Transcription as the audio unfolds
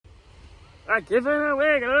are giving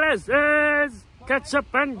away glasses, ketchup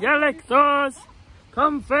and garlic sauce.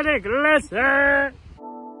 Come for the glasses.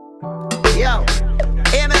 Yo,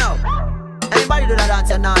 hey man, anybody do that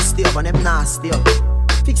dance and nasty up and them nasty up.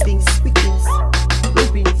 Fix things, quick things,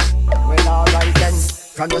 loopings. Well, alright then.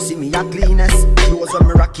 Can you see me a cleanest? Clothes on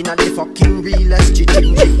me rocking at the fucking realest.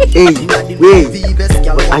 Hey, wait.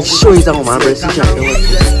 I sure he's on my breast.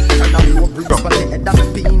 And I'm no breeze for the head of the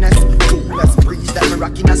penis. Coolest breeze that me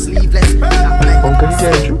rocking a sleeveless. Uncle, you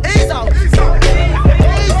get you? Ease out.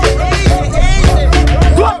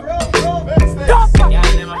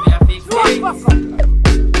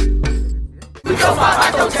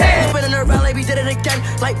 Spinning her ballet, we did it again.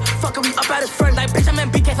 Like, fucking we up at his friend. Like, bitch, I'm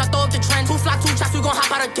in BK, I throw up the trend. 2 flat, 2 shots, we gon'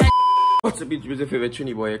 hop out again. What's up, bitch? It's your favorite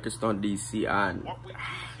Trini boy, Kriston DC, and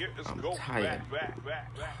I'm tired.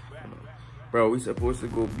 Bro, we supposed to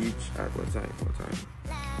go beach at what time?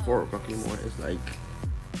 4 o'clock in the morning. It's like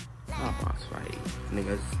 5:30.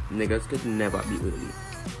 Niggas could never be early.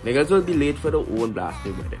 Niggas will be late for the own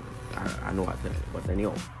blasting wedding. I know I tell you, but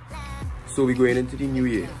anyhow. So we going into the new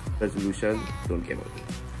year. Resolution, don't care about it.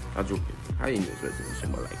 I'm joking. I ain't use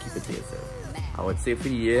resolution, but like keep it to yourself. I would say for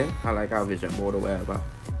the year, I like our vision board or whatever.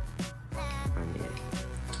 And yeah.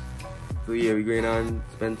 So yeah, we're going on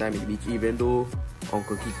spend time at the beach, even though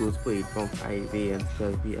Uncle Kiko's played from 5 AM to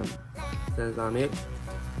 12 PM. Sense on it.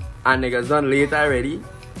 And niggas done late already.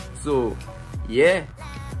 So yeah.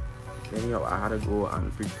 Anyhow, I had to go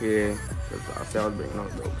and prepare because I said I was bringing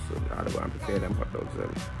hot dogs, so I had to go and prepare them hot dogs.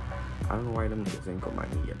 And I don't know why them niggas ain't come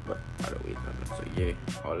at me yet, but I don't wait on them. So yeah,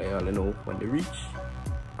 all I know when they reach,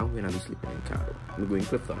 I'm gonna be sleeping in the car though. I'm going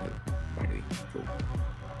Clifton Hill, by the way. So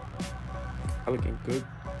I'm looking good.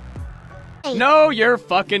 Hey. No, you're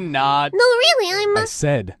fucking not. No, really, I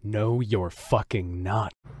said, no, you're fucking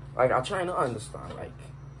not. Like, I try to understand, like,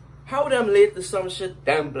 how them late to some shit,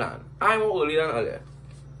 them plan. I'm older than earlier.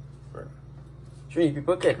 3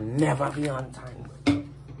 people can never be on time.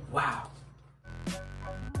 Wow.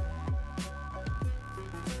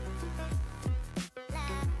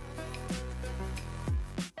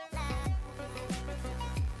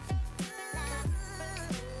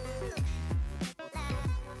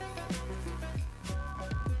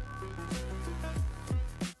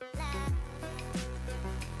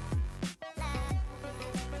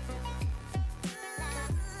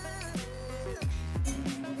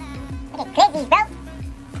 Crazy, bro.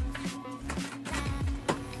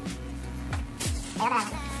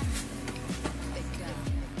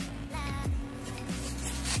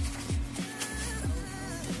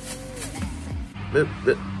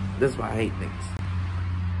 This is why I hate things.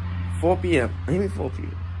 4 PM, I mean 4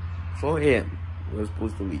 PM. 4 AM, we're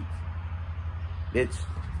supposed to leave. Bitch,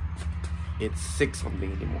 it's 6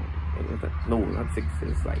 something in the morning. No, not 6,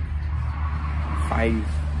 it's like 5.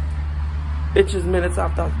 Bitches minutes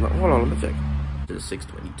after. No, hold on, let me check. It's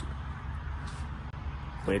 6:22.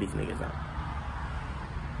 Where these niggas at?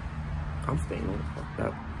 I'm staying on the fuck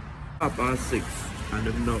up. Up on 6 and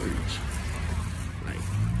them not reach. Like.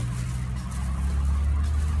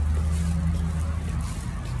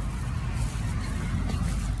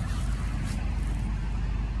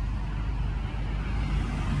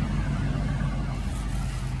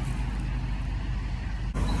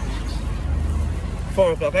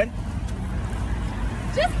 Four o'clock, eh?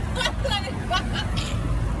 Just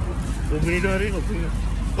Open the door, open it.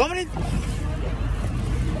 Come in.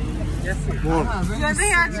 Yes, sir. Come on.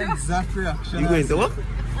 Exact reaction. You going to work?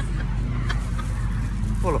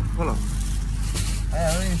 Hold on. I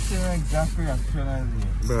already see my exact reaction as you.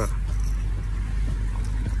 Bruh.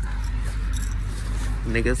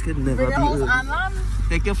 Niggas could never be early.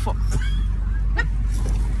 Take your fuck.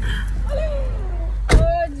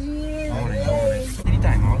 Oh, jeez.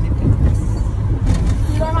 Anytime, all the time.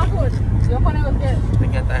 You don't have food. You're going to get.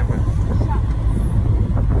 Take your time, bro.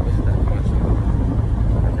 What's that? How much?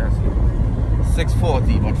 I can't see.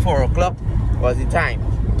 6:40, but 4 o'clock was the time.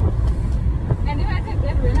 And if I take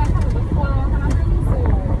that, we'll have to go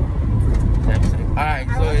Alright,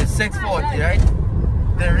 so it's 6:40, right?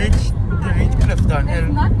 They reach Clifton Hill.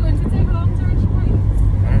 It's not going to take long to reach point.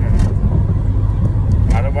 I don't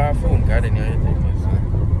know. I don't buy a phone card in here.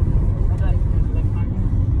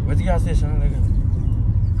 Where's the gas station?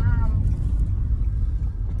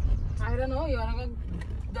 I don't know. You want to go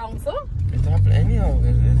down so? It's not anyhow.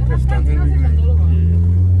 It's Clifton Hill.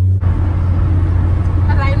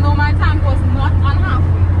 Because I know my tank was not on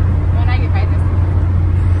halfway when I get by this.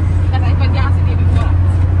 Because I put gas in the day before that.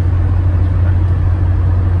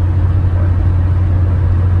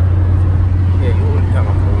 Yeah, you wouldn't come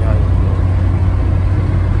up from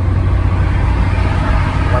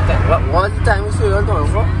what was the time we saw you on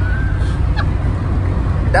for?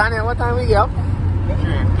 Daniel, what time we get up?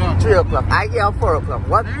 3 o'clock. I get up 4 o'clock.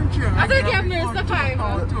 What? I thought you gave me a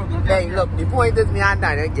 5. Hey, look, the point is me and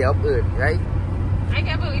Daniel get up early, right? I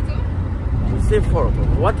get up early too. You say 4 o'clock.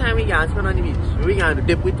 What time we can spend on the beach? We can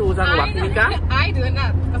dip with toes and go back to the car? I do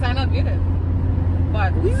not, because I'm not with it.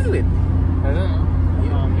 But What are you doing? I don't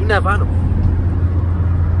know. You never know.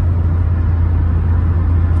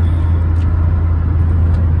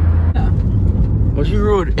 But she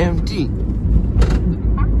road empty.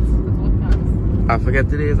 I forget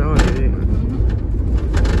today is a holiday.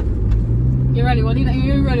 You ready? What do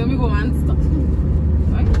you ready when we go and stuff?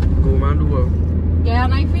 Right? Go man do what? Get a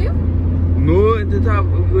night for you? No, at the top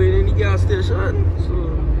we're going in the gas station.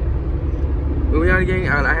 So we are getting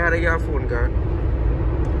I had to get a phone card.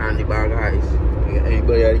 And the bag guys.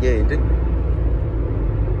 Anybody had to get anything?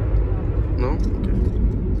 No? Okay.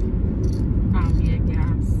 Yeah,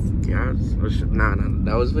 gas. Gas? Nah,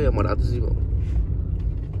 that was for your mother to see about.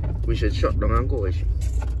 We should shut down and go, she.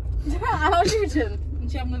 How should you?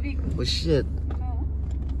 She have no vehicle. Oh shit.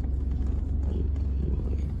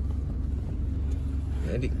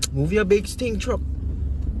 Move your big stink truck.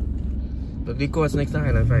 Look the course next to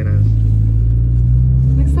Highland Finance.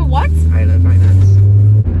 Next to what? Highland Finance.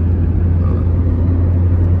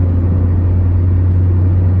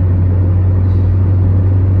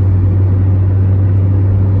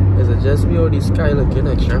 Is it just me or the sky looking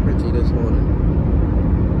extra pretty this morning?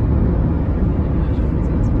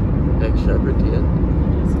 Extra pretty, yeah?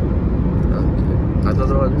 Okay. I thought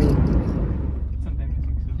it was me.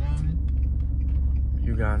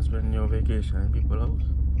 You can't spend your vacation in people's house?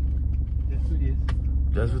 Just 2 days.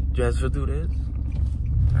 Just for 2 days?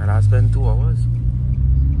 And I spent 2 hours.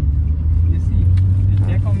 You see,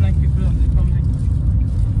 they come like people, they come like...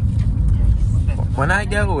 When I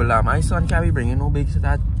get older, my son can't be bringing no big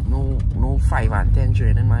set, no 5 and 10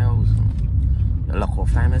 train in my house. The lock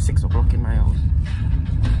off time is 6 o'clock in my house.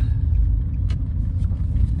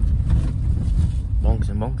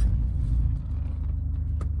 Bonksing, bonksing.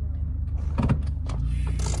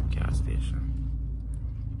 Gas station.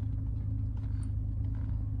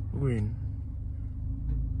 Green.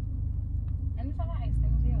 And some ice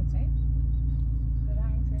things here outside. Good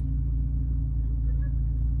ice.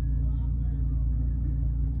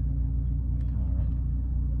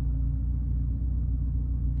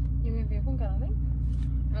 You will be a phone call, right?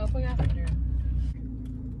 I'll put you after.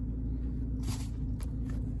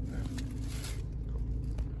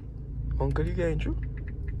 Uncle, you getting through?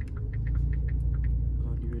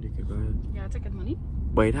 Yeah, ticket money.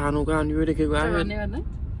 But how no gun you ready to go ahead?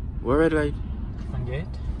 Where red light? On gate?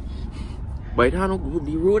 But how no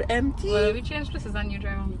the road empty? Well, we change places and you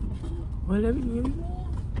drive on. Well, let me.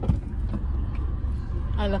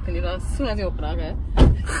 I look in it as soon as you open it, okay?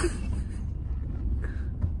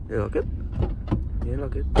 You look it? You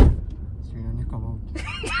look it? So when you come out.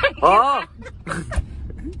 Oh!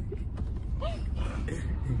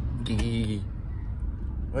 Gee.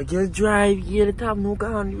 I just drive here the top no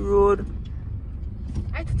car on the road.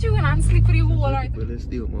 I thought you were going to sleep for the whole night. Well, it's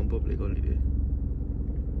still on public holiday.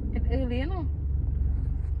 It's early, you know?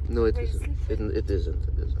 No, it isn't. It isn't.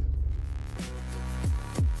 It isn't.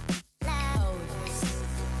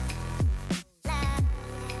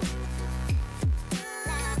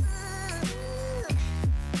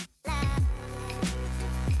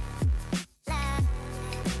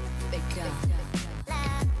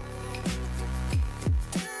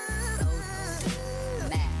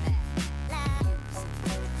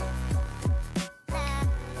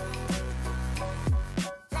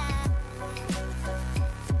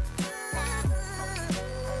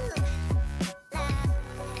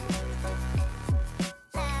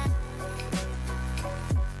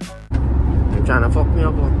 Trying to fuck me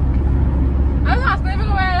up on. I was asking if you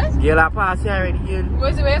go where it is. Girl, I passed here already, girl.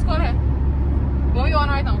 Where's the way it's called here? Where we going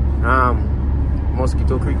right now?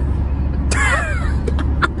 Mosquito Creek.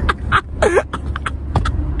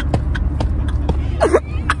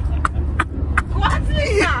 What's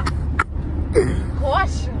this?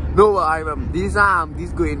 Gosh. No, I remember. These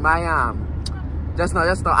go in my Just now,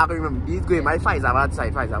 I can remember. These go in my five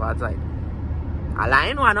outside. A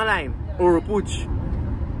line or no line? Or a pooch?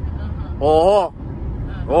 Oh!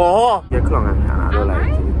 You're clung on me, and I don't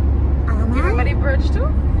like it. You remember the bridge too?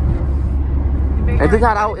 I think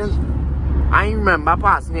I remember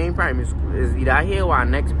passing in primary school. It's either here or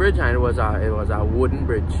next bridge, and it was a wooden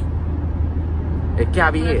bridge. It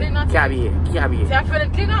can't be here.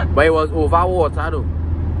 Definitely not. But it was over water though.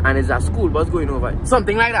 And it's a school bus going over it.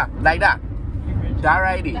 Something like that. That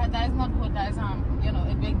right there. That is not good. That is you know,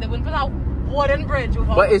 they wouldn't put a wooden bridge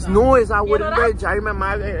over. But it's a wooden bridge. I remember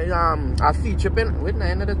a feature pin with the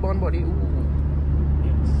end of this bond body. Ooh.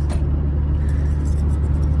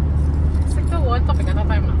 Stick to one topic at a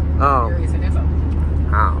time now. Oh. You're erasing yourself.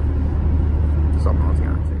 How? Something else I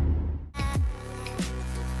say.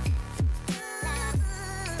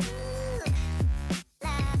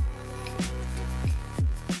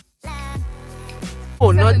 Oh,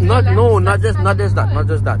 not just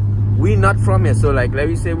that. We not from here, so like let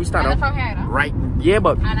me say we start I'm off from here, no? right. Yeah,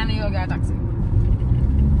 but And then you get a taxi.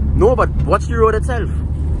 no, but watch the road itself.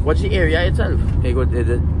 Watch the area itself. Hey, go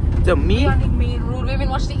to me. We on the main road. We even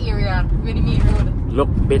watch the area. We're the main road. Look,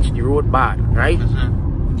 bitch, the road bad, right?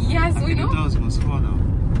 Yes, we do. Those must follow.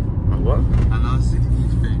 What? And I'll see the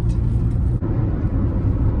heat paint.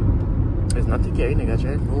 It's not the carry, nigga,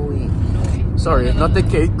 right? No way. No way. Sorry, it's not the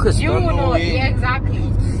carry, Chris. You know it. Yeah, exactly.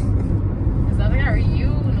 It's not the carry. You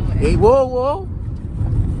know it. Hey, whoa.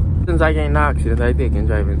 Since I get in an accident, I take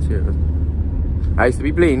driving serious. I used to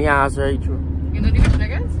be playing the ass right through. You know the bitch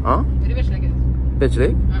niggas? Huh? You know the bitch niggas? Bitch,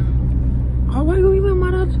 like? How why you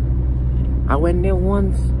remember that? I went there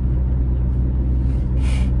once.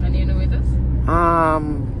 And you know it is?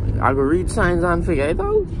 I go read signs and figure it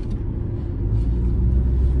out.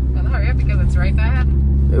 Well, hurry up because it's right ahead.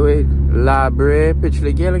 Hey, wait, Labre, pitch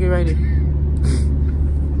like, yeah, look it right there.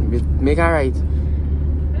 Make her right.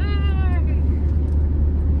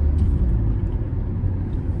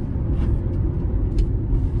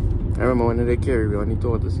 I remember when they carry me on the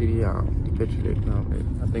tour to see the pitch lake now.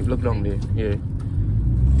 I think look down there, yeah.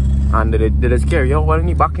 And they just carry you all in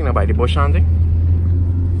the back by the bush and thing.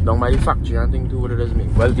 Down by the factory and thing too, what it does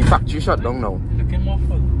mean. Well, the factory shut down now. Looking more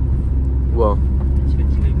full. Well,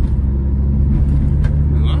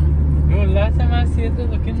 No, last time I see it, they're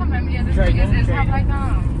looking Sometimes the other dry thing down, is dry have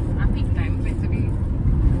down. like a peak time for it to be.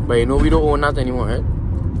 but you know we don't own that anymore, right?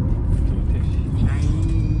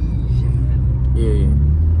 Yeah.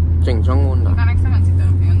 Ching Chong own You that. can extend it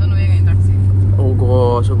though. You don't know you're getting taxi. Oh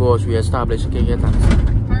gosh, we established a KK taxi.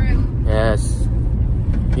 For real? Yes.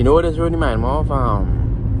 You know what is really mind more of Right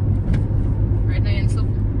now you're in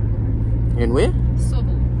Sobo. in where?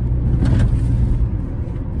 Sobo.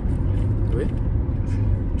 Where?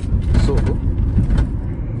 So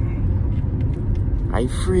I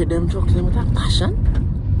afraid them trucks them with a passion.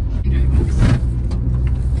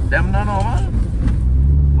 Them not normal.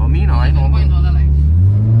 But me no, I know. Point all the life.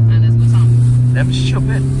 And there's no sound. Them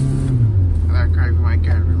stupid. I cry for my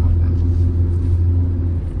car remote then.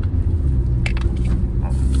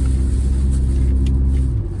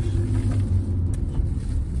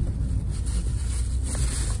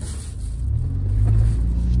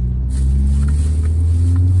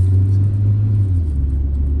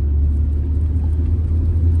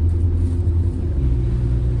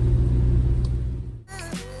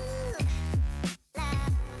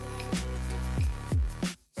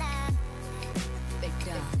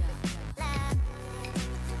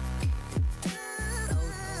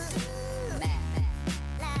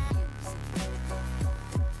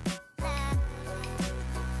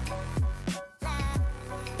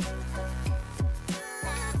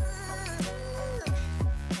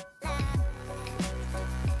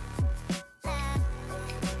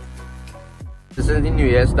 This is the New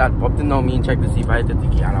Year start popped in now me and check to see if I hit the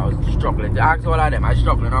ticket and I was struggling. To ask all of them, I was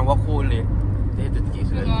struggling and walk whole day to hit the ticket.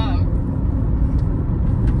 So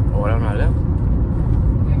all of them are left.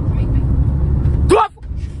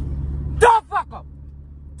 Don't fuck up!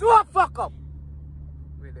 Don't fuck up!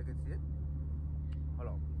 Wait, they can see it? Hold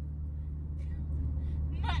on.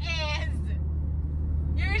 What is?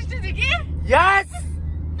 You reached the ticket? Yes!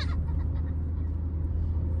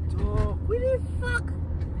 Dog, what the fuck?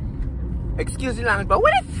 Excuse the language, but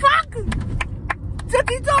what the fuck?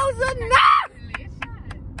 30,000 now!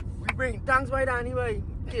 We bring thanks by Danny by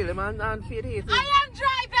kill him and feed him. I am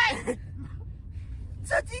driving!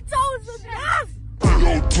 30,000 now!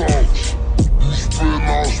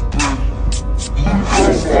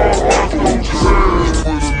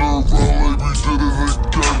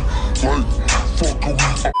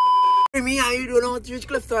 Me and you don't know how to reach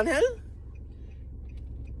Clifton Hill?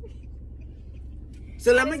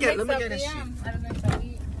 So let me get this. I don't know if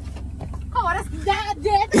oh, that's that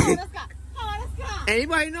dead. Oh, that's car.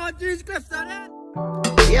 Anybody know how to reach Clifton Hill?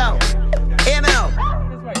 Yo, hear me now.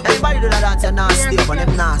 Everybody do that dance and nasty up and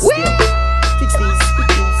them nasty up. Fix things,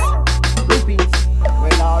 loopings.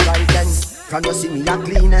 Well, alright then. Can you see me a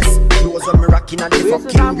cleanest? Clothes when me rocking and the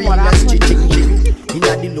fucking realest. Ching. In a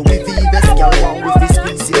the Louis V vest, girl one with this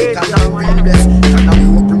piece. Can I realest? Can I go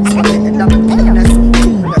bruise my head and the penis?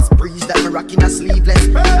 Coolest breeze that me rocking a sleeveless.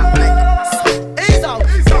 I'm like, ease out.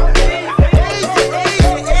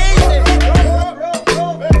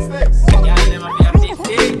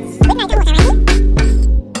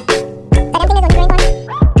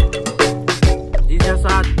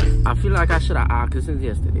 should have asked her since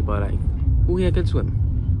yesterday, but like, who here can swim?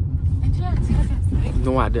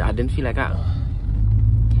 No, I didn't feel like that.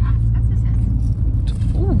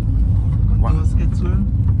 What else can swim?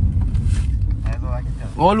 That's all I can tell.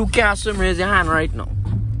 All who can't swim, raise your hand right now.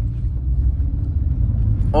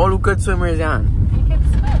 All who could swim, raise your hand. You can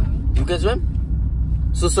swim. You can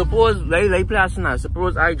swim? So suppose, like play us now,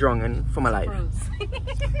 suppose I drowning for my life.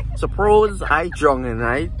 Suppose I drowning,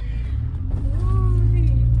 right?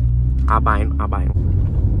 I buy.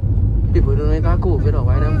 People don't like COVID or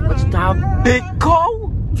why them what's that big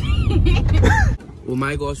cow? Oh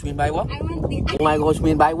my gosh, mean by what? Oh my gosh,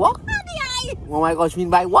 mean by what? Oh my gosh, mean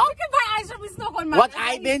by what? You can buy ice from his snow on my What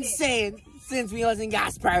I've been saying since we was in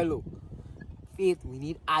Gasparilla. Faith, we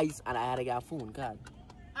need ice and I had to get a phone card.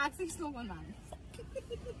 Ask him snow on man.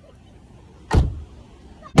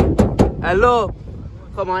 Hello.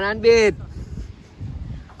 Come on and bid.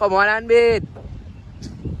 Come on and bid.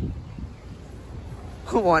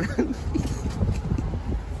 Come on.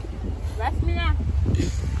 Rest me now.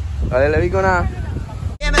 Alright, let me go now.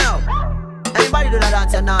 Hear me now. Anybody do that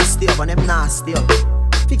dance and nasty up and them nasty up.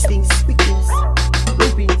 Fix things, quick things,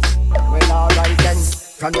 loopings. Well, alright then.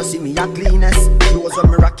 Can you see me a cleanest? Those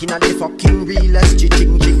when me rocking at the fucking realest.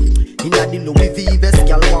 Ching. Inna the Louis V vest,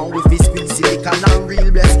 girl one with his squeeze silicon and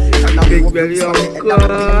real bless. Can I Big move belly this of one, the God.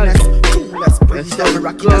 cleanest. Coolest, breeze them me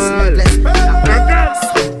rocking a sneakless.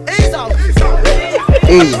 Ease out.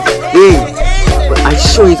 Hey. But I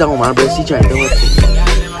show you something, man, bro. See, try to do it.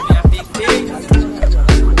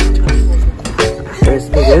 Breast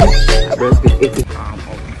again. Breast again.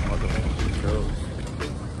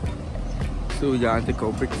 So we gotta take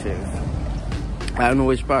our pictures. I don't know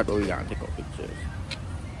which part, but we gotta take our pictures.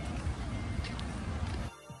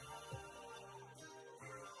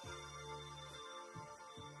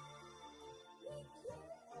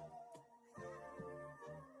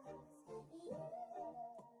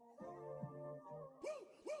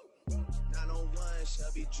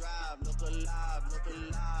 Shelby Drive, look alive,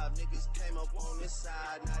 niggas came up on this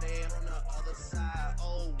side, now they on the other side,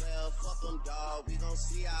 oh well, fuck them dawg, we gon'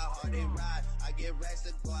 see how hard they ride, I get racks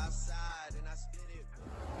to go outside, and I spit it.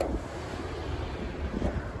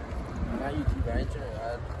 My YouTube right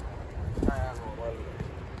here,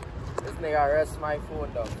 this nigga arrest my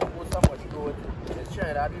phone though, suppose somebody go with it, it's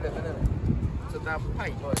trying to do the minute, so that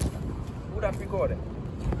pipe, but who that recorded?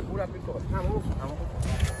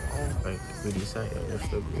 Like really sorry, I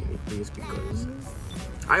just look really pleased because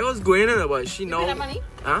I was going in but she know. You money?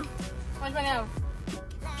 Huh? How much money have?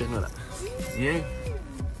 Just know that. Yeah.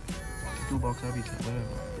 $2 every time,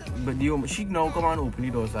 whatever. But she now come and open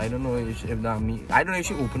the door, so I don't know if that me. I don't know if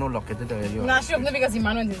she open or lock it to the door. Nah, she opened it because the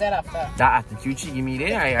man went inside after. That attitude she give me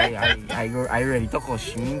there, I ready to cause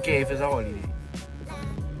she didn't care if it's a holiday.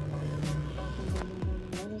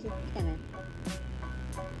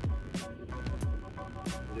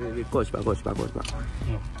 Coach back.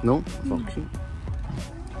 No? Fuck she.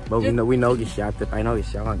 But we know get shot up. I know get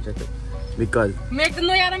shot on shut up. Because make the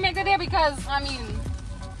make the day because I mean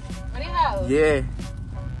what the hell? yeah.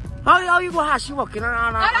 How you go she walking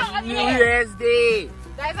around on New Year's Day?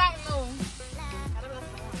 Guys I know.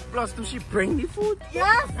 Plus do she bring the food?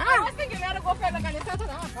 Yes! I was thinking we had to go for like a little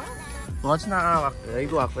What's not you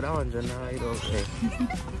go out for that one, John. You don't say.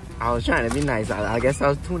 I was trying to be nice. I guess I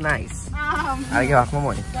was too nice. I'll give back my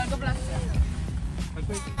money. God bless you.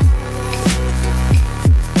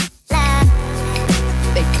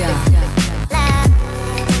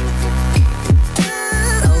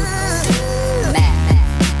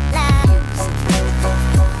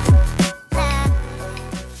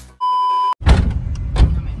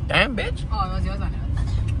 Damn, bitch. Oh, it was yours on it.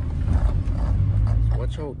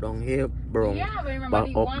 Watch out down here, bro. Yeah, but remember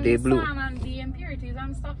the up one they blue. sand and the impurities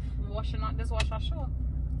and stuff. Washing out this washer sure.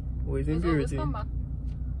 What is Those impurity? always come back.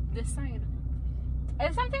 This side.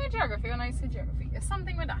 It's something with geography when I say geography. It's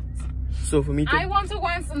something with that. So for me to I want to go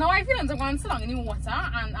and now I feel to go and sit down in the water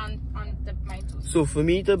and dip my toes. So for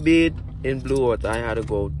me to bathe in blue water, I had to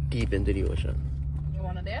go deep into the ocean. You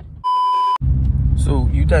wanna dare? So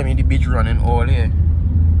you tell me the beach running all here.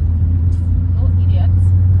 No idiot.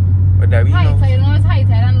 But that we High know. tide, you know it's high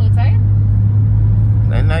tide and low tide?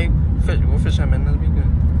 Then I fishermen will be good.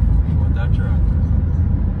 What that truck?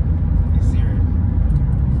 You serious?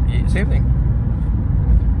 Yeah, same thing.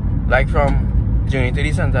 Like from Journey to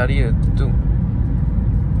the Santa Ria too.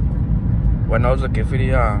 When I was looking for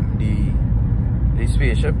the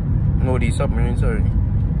spaceship, no, the submarine, sorry.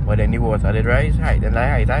 But then the water did rise high, then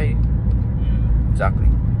like high. Exactly.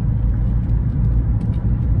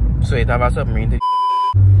 So it have a submarine to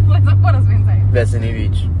What's up? What has been inside? Destiny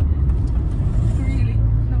Beach. Really?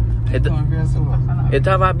 No. It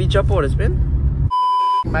have a beach up Port of Spain?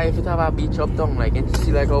 But if it have a beach up down, like, and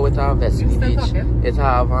see like how it have Wesley Beach, it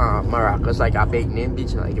have Maracas, like a big name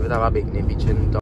beach, like if it have a big name beach in